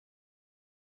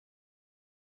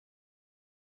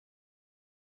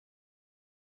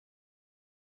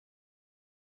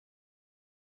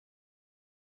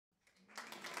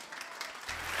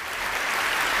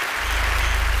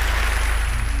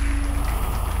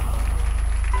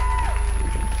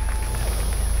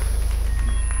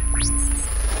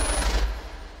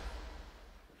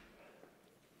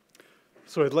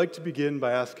So I'd like to begin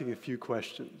by asking a few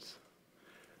questions.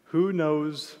 Who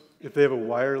knows if they have a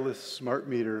wireless smart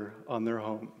meter on their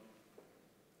home?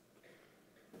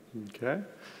 Okay.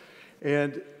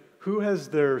 And who has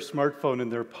their smartphone in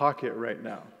their pocket right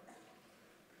now?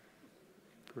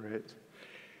 Great.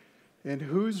 And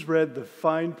who's read the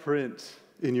fine print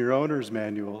in your owner's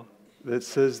manual that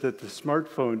says that the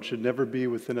smartphone should never be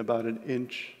within about an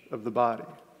inch of the body?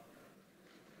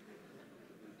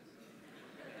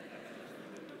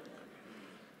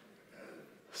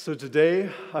 So today,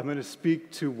 I'm going to speak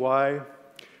to why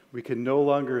we can no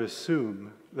longer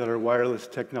assume that our wireless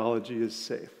technology is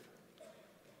safe.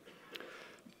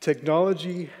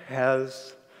 Technology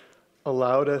has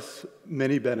allowed us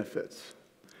many benefits.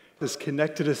 It's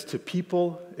connected us to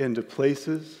people and to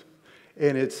places,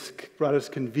 and it's brought us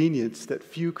convenience that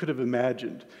few could have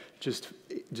imagined just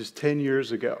 10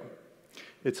 years ago.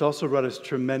 It's also brought us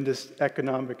tremendous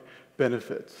economic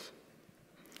benefits.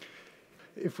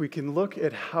 If we can look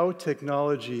at how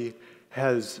technology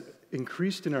has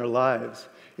increased in our lives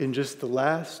in just the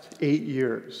last 8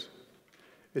 years,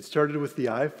 it started with the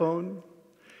iPhone,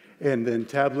 and then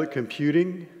tablet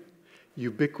computing,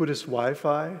 ubiquitous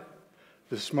Wi-Fi,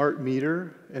 the smart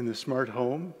meter and the smart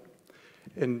home,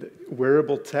 and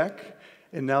wearable tech,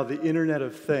 and now the Internet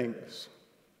of Things.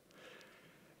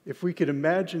 If we could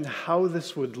imagine how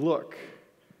this would look,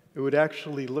 it would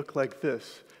actually look like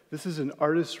this. This is an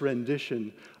artist's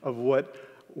rendition of what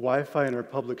Wi-Fi in our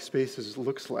public spaces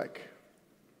looks like.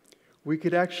 We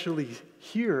could actually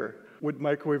hear what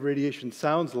microwave radiation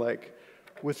sounds like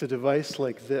with a device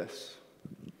like this.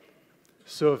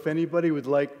 So if anybody would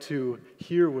like to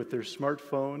hear what their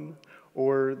smartphone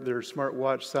or their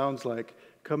smartwatch sounds like,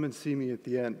 come and see me at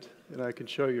the end, and I can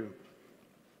show you.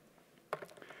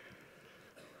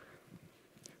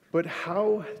 But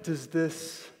how does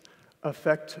this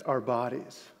affect our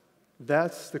bodies?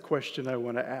 That's the question I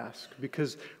want to ask,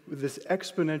 because this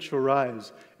exponential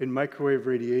rise in microwave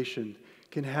radiation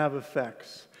can have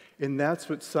effects, and that's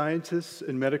what scientists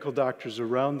and medical doctors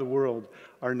around the world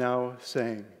are now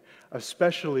saying,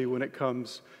 especially when it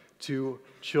comes to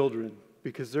children,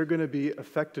 because they're going to be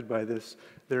affected by this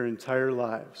their entire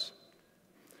lives.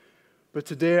 But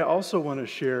today I also want to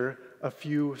share a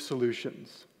few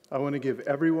solutions. I want to give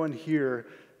everyone here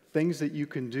things that you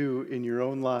can do in your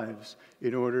own lives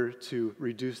in order to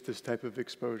reduce this type of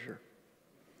exposure.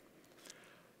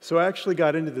 So I actually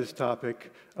got into this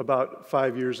topic about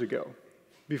 5 years ago.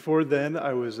 Before then,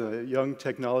 I was a young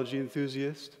technology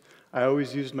enthusiast. I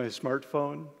always used my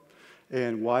smartphone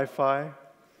and Wi-Fi.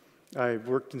 I've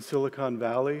worked in Silicon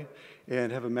Valley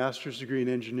and have a master's degree in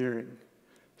engineering.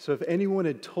 So if anyone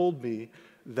had told me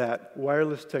that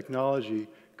wireless technology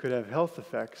could have health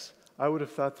effects, I would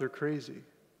have thought they're crazy.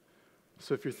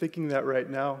 So if you're thinking that right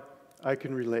now, I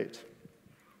can relate.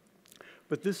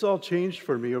 But this all changed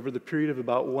for me over the period of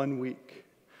about 1 week.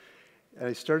 And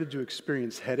I started to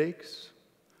experience headaches,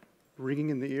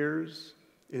 ringing in the ears,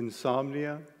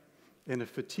 insomnia, and a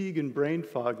fatigue and brain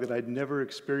fog that I'd never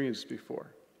experienced before.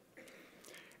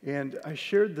 And I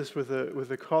shared this with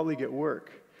a colleague at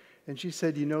work, and she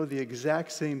said, you know, the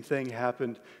exact same thing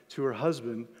happened to her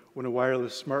husband when a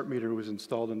wireless smart meter was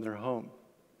installed in their home.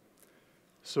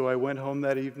 So I went home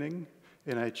that evening,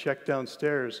 and I checked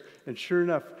downstairs, and sure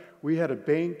enough, we had a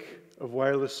bank of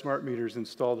wireless smart meters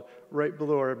installed right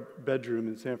below our bedroom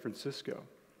in San Francisco.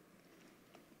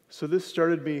 So this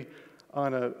started me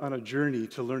on a journey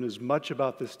to learn as much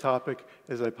about this topic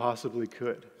as I possibly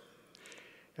could.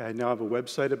 I now have a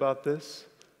website about this,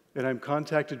 and I'm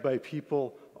contacted by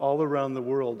people all around the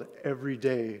world every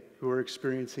day who are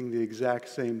experiencing the exact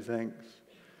same things.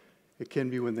 It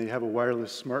can be when they have a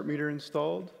wireless smart meter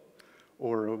installed,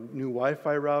 or a new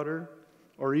Wi-Fi router,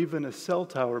 or even a cell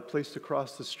tower placed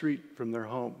across the street from their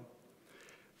home.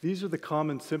 These are the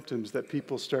common symptoms that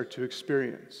people start to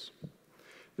experience.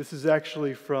 This is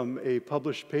actually from a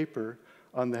published paper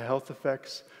on the health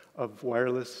effects of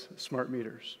wireless smart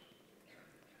meters.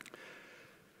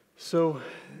 So,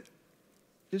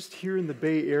 just here in the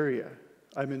Bay Area,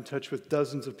 I'm in touch with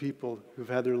dozens of people who've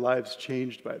had their lives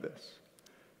changed by this.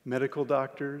 Medical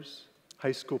doctors,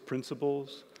 high school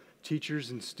principals, teachers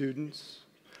and students,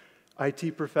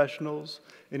 IT professionals,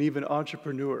 and even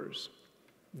entrepreneurs.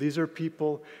 These are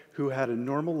people who had a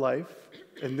normal life,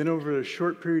 and then over a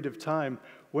short period of time,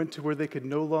 went to where they could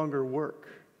no longer work,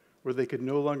 where they could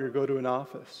no longer go to an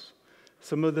office.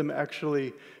 Some of them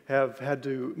actually have had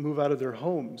to move out of their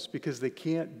homes because they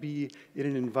can't be in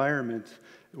an environment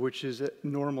which is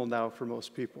normal now for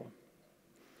most people.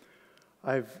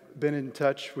 I've been in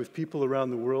touch with people around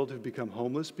the world who've become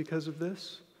homeless because of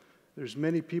this. There's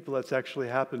many people that's actually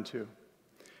happened to.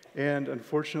 And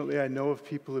unfortunately, I know of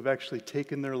people who've actually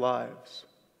taken their lives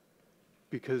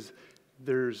because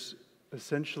there's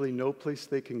essentially no place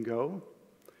they can go,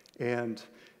 and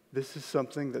this is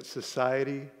something that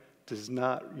society does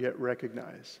not yet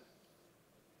recognize.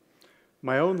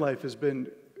 My own life has been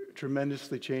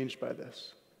tremendously changed by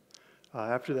this.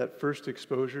 After that first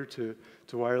exposure to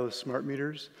wireless smart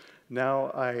meters,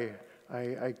 now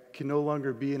I can no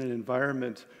longer be in an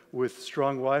environment with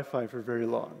strong Wi-Fi for very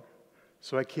long.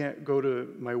 So I can't go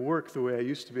to my work the way I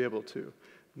used to be able to.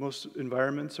 Most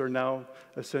environments are now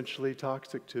essentially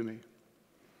toxic to me.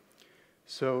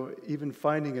 So even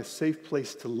finding a safe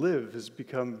place to live has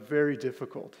become very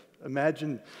difficult.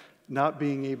 Imagine not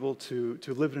being able to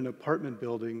live in an apartment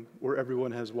building where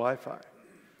everyone has Wi-Fi,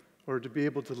 or to be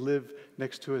able to live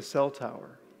next to a cell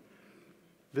tower.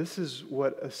 This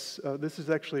is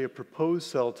actually a proposed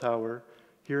cell tower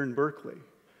here in Berkeley.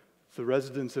 The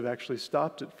residents have actually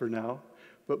stopped it for now,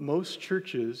 but most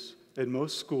churches and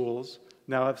most schools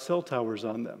now have cell towers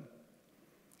on them.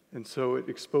 And so it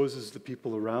exposes the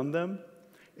people around them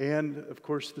and, of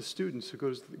course, the students who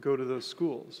go to those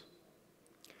schools.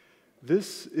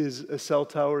 This is a cell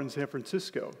tower in San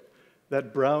Francisco.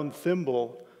 That brown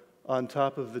thimble on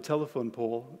top of the telephone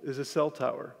pole is a cell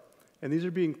tower. And these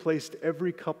are being placed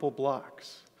every couple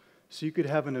blocks. So you could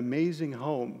have an amazing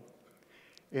home,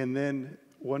 and then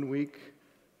one week,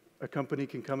 a company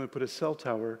can come and put a cell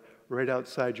tower right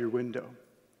outside your window.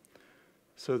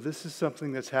 So this is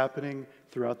something that's happening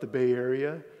throughout the Bay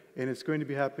Area, and it's going to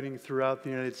be happening throughout the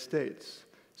United States.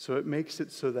 So it makes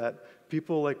it so that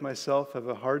people like myself have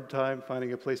a hard time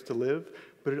finding a place to live,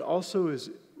 but it also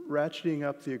is ratcheting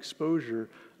up the exposure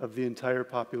of the entire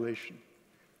population.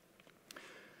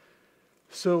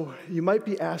 So you might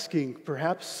be asking,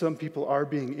 perhaps some people are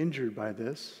being injured by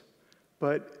this,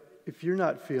 but if you're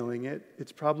not feeling it,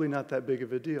 it's probably not that big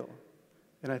of a deal.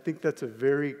 And I think that's a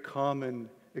very common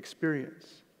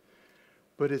experience.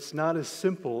 But it's not as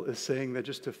simple as saying that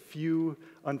just a few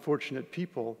unfortunate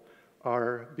people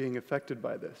are being affected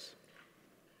by this.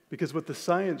 Because what the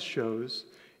science shows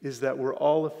is that we're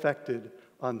all affected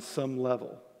on some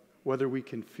level, whether we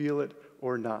can feel it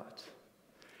or not.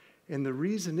 And the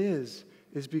reason is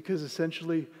because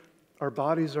essentially our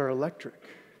bodies are electric.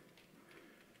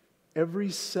 Every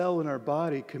cell in our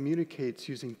body communicates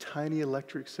using tiny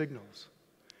electric signals.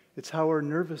 It's how our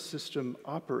nervous system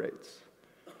operates.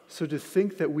 So to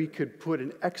think that we could put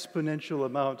an exponential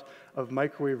amount of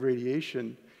microwave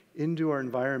radiation into our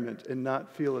environment and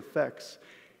not feel effects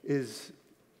is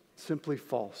simply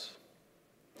false.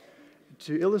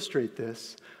 To illustrate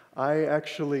this, I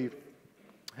actually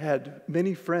had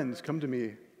many friends come to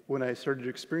me when I started to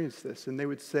experience this, and they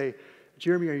would say,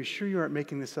 "Jeremy, are you sure you aren't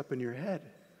making this up in your head?"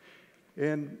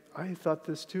 And I thought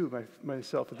this too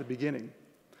myself at the beginning.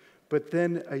 But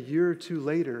then a year or two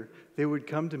later, they would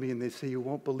come to me and they'd say, "You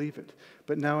won't believe it,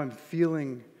 but now I'm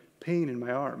feeling pain in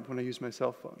my arm when I use my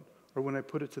cell phone, or when I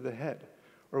put it to the head,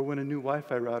 or when a new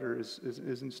Wi-Fi router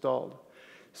is installed."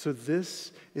 So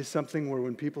this is something where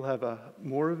when people have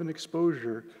more of an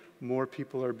exposure, more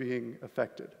people are being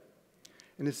affected.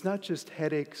 And it's not just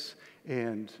headaches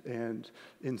and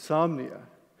insomnia.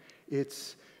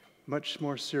 It's much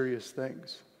more serious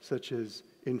things, such as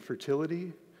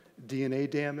infertility, DNA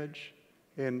damage,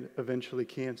 and eventually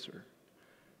cancer.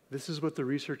 This is what the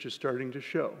research is starting to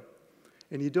show.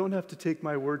 And you don't have to take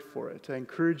my word for it. I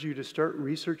encourage you to start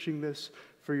researching this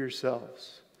for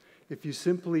yourselves. If you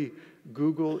simply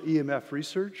Google EMF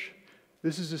research,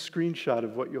 this is a screenshot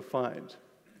of what you'll find.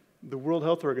 The World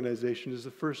Health Organization is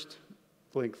the first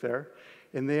link there,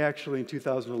 and they actually in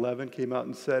 2011 came out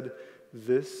and said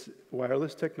this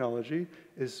wireless technology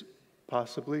is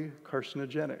possibly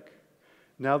carcinogenic.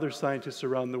 Now there's scientists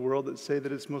around the world that say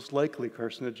that it's most likely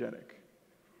carcinogenic.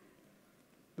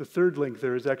 The third link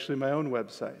there is actually my own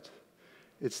website.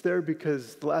 It's there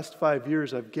because the last 5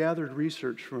 years I've gathered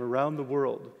research from around the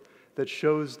world that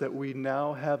shows that we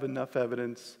now have enough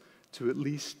evidence to at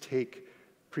least take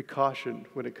precaution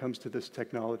when it comes to this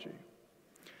technology.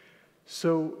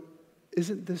 So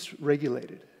isn't this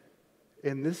regulated?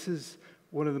 And this is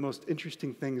one of the most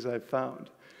interesting things I've found.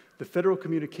 The Federal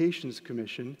Communications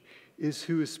Commission is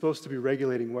who is supposed to be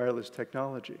regulating wireless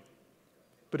technology.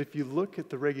 But if you look at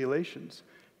the regulations,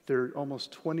 they're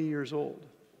almost 20 years old.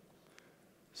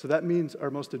 So that means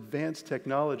our most advanced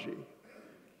technology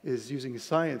is using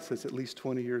science that's at least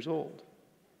 20 years old.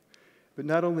 But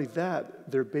not only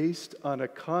that, they're based on a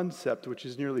concept which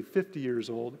is nearly 50 years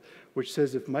old, which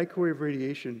says if microwave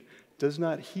radiation does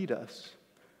not heat us,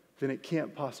 then it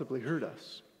can't possibly hurt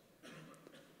us.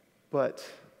 But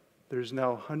there's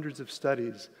now hundreds of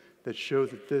studies that show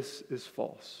that this is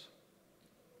false.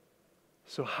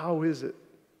 So how is it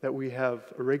that we have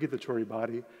a regulatory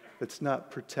body that's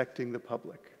not protecting the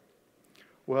public?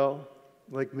 Well,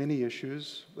 like many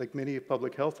issues, like many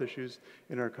public health issues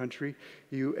in our country,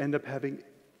 you end up having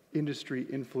industry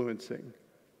influencing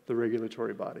the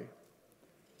regulatory body.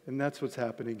 And that's what's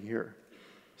happening here.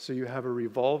 So you have a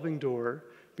revolving door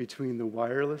between the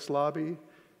wireless lobby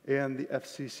and the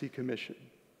FCC Commission.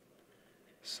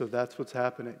 So that's what's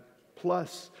happening.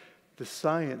 Plus, the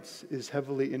science is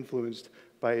heavily influenced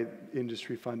by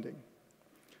industry funding.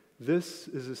 This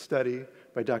is a study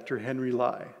by Dr. Henry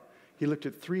Lai. He looked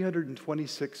at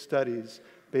 326 studies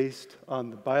based on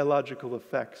the biological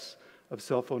effects of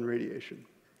cell phone radiation.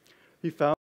 He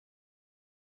found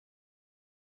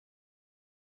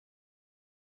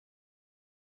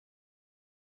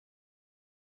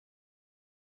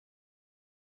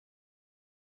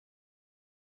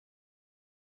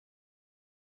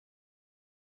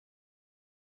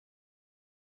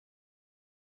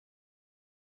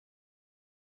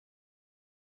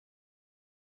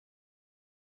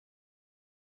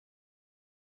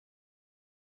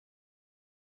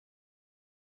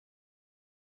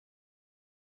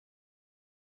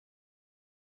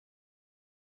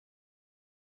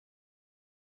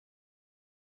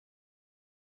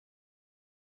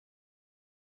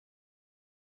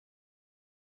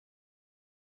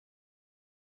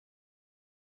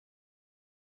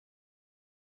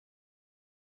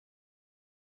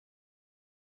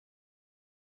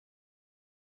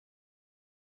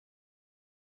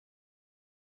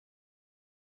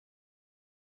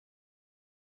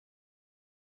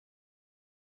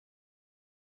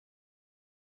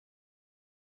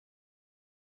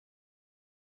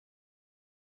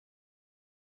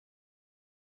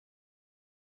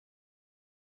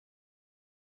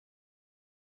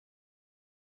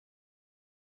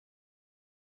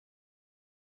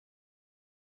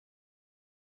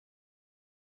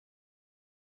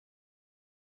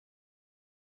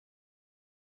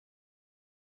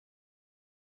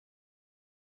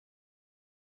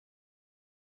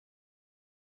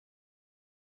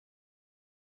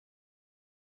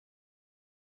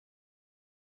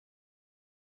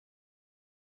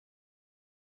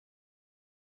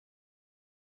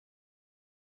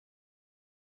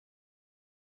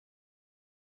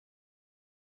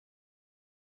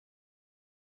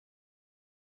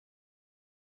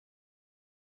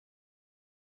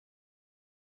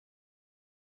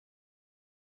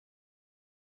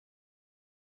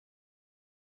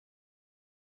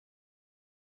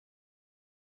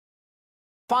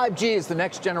 "5G is the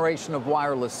next generation of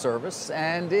wireless service,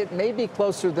 and it may be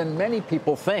closer than many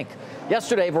people think."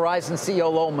 Yesterday, Verizon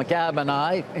CEO Lowell McCabe and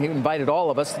I invited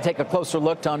all of us to take a closer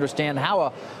look to understand how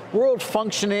a world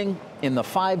functioning in the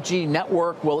 5G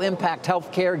network will impact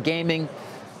healthcare, gaming,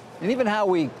 and even how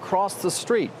we cross the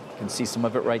street. You can see some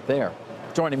of it right there.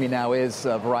 Joining me now is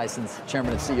Verizon's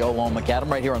Chairman and CEO, Lowell McCabe,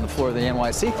 right here on the floor of the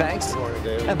NYC. Thanks. Good morning,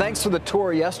 David. And thanks for the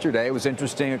tour yesterday. It was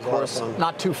interesting, of course.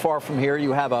 Not too far from here,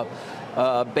 you have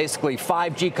basically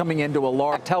 5G coming into a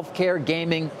large healthcare,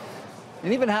 gaming,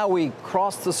 and even how we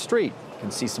cross the street. You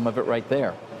can see some of it right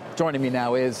there. Joining me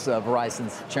now is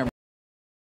Verizon's Chairman.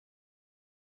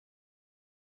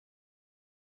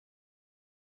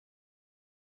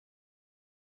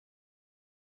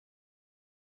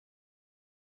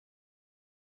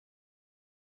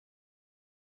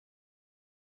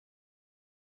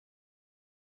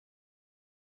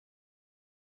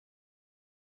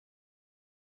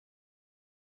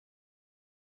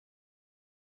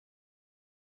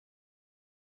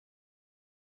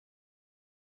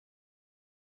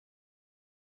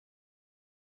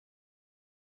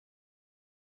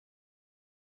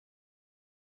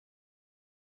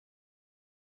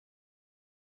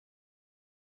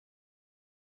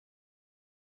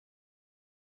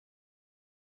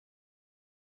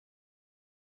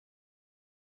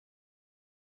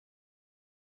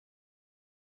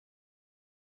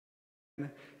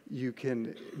 You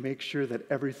can make sure that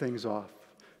everything's off.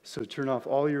 So turn off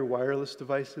all your wireless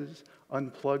devices,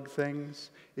 unplug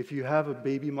things. If you have a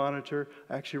baby monitor,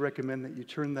 I actually recommend that you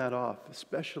turn that off,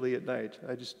 especially at night.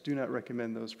 I just do not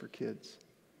recommend those for kids.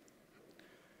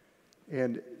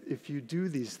 And if you do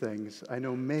these things, I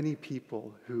know many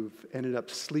people who've ended up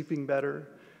sleeping better.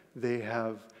 They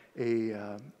have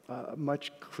a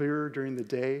much clearer during the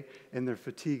day, and their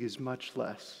fatigue is much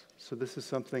less. So this is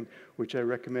something which I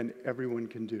recommend everyone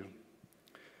can do.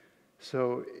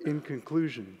 So in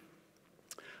conclusion,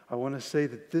 I want to say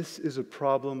that this is a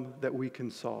problem that we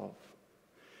can solve.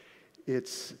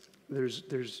 There's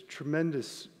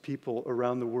tremendous people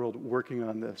around the world working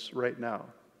on this right now.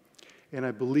 And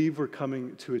I believe we're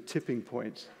coming to a tipping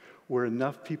point where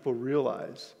enough people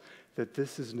realize that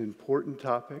this is an important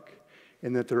topic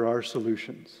and that there are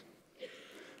solutions.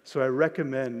 So I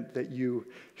recommend that you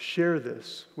share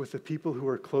this with the people who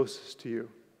are closest to you.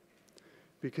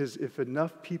 Because if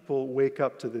enough people wake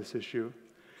up to this issue,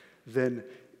 then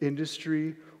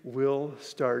industry will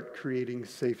start creating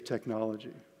safe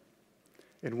technology.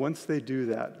 And once they do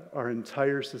that, our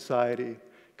entire society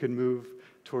can move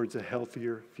towards a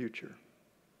healthier future.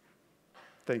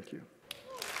 Thank you.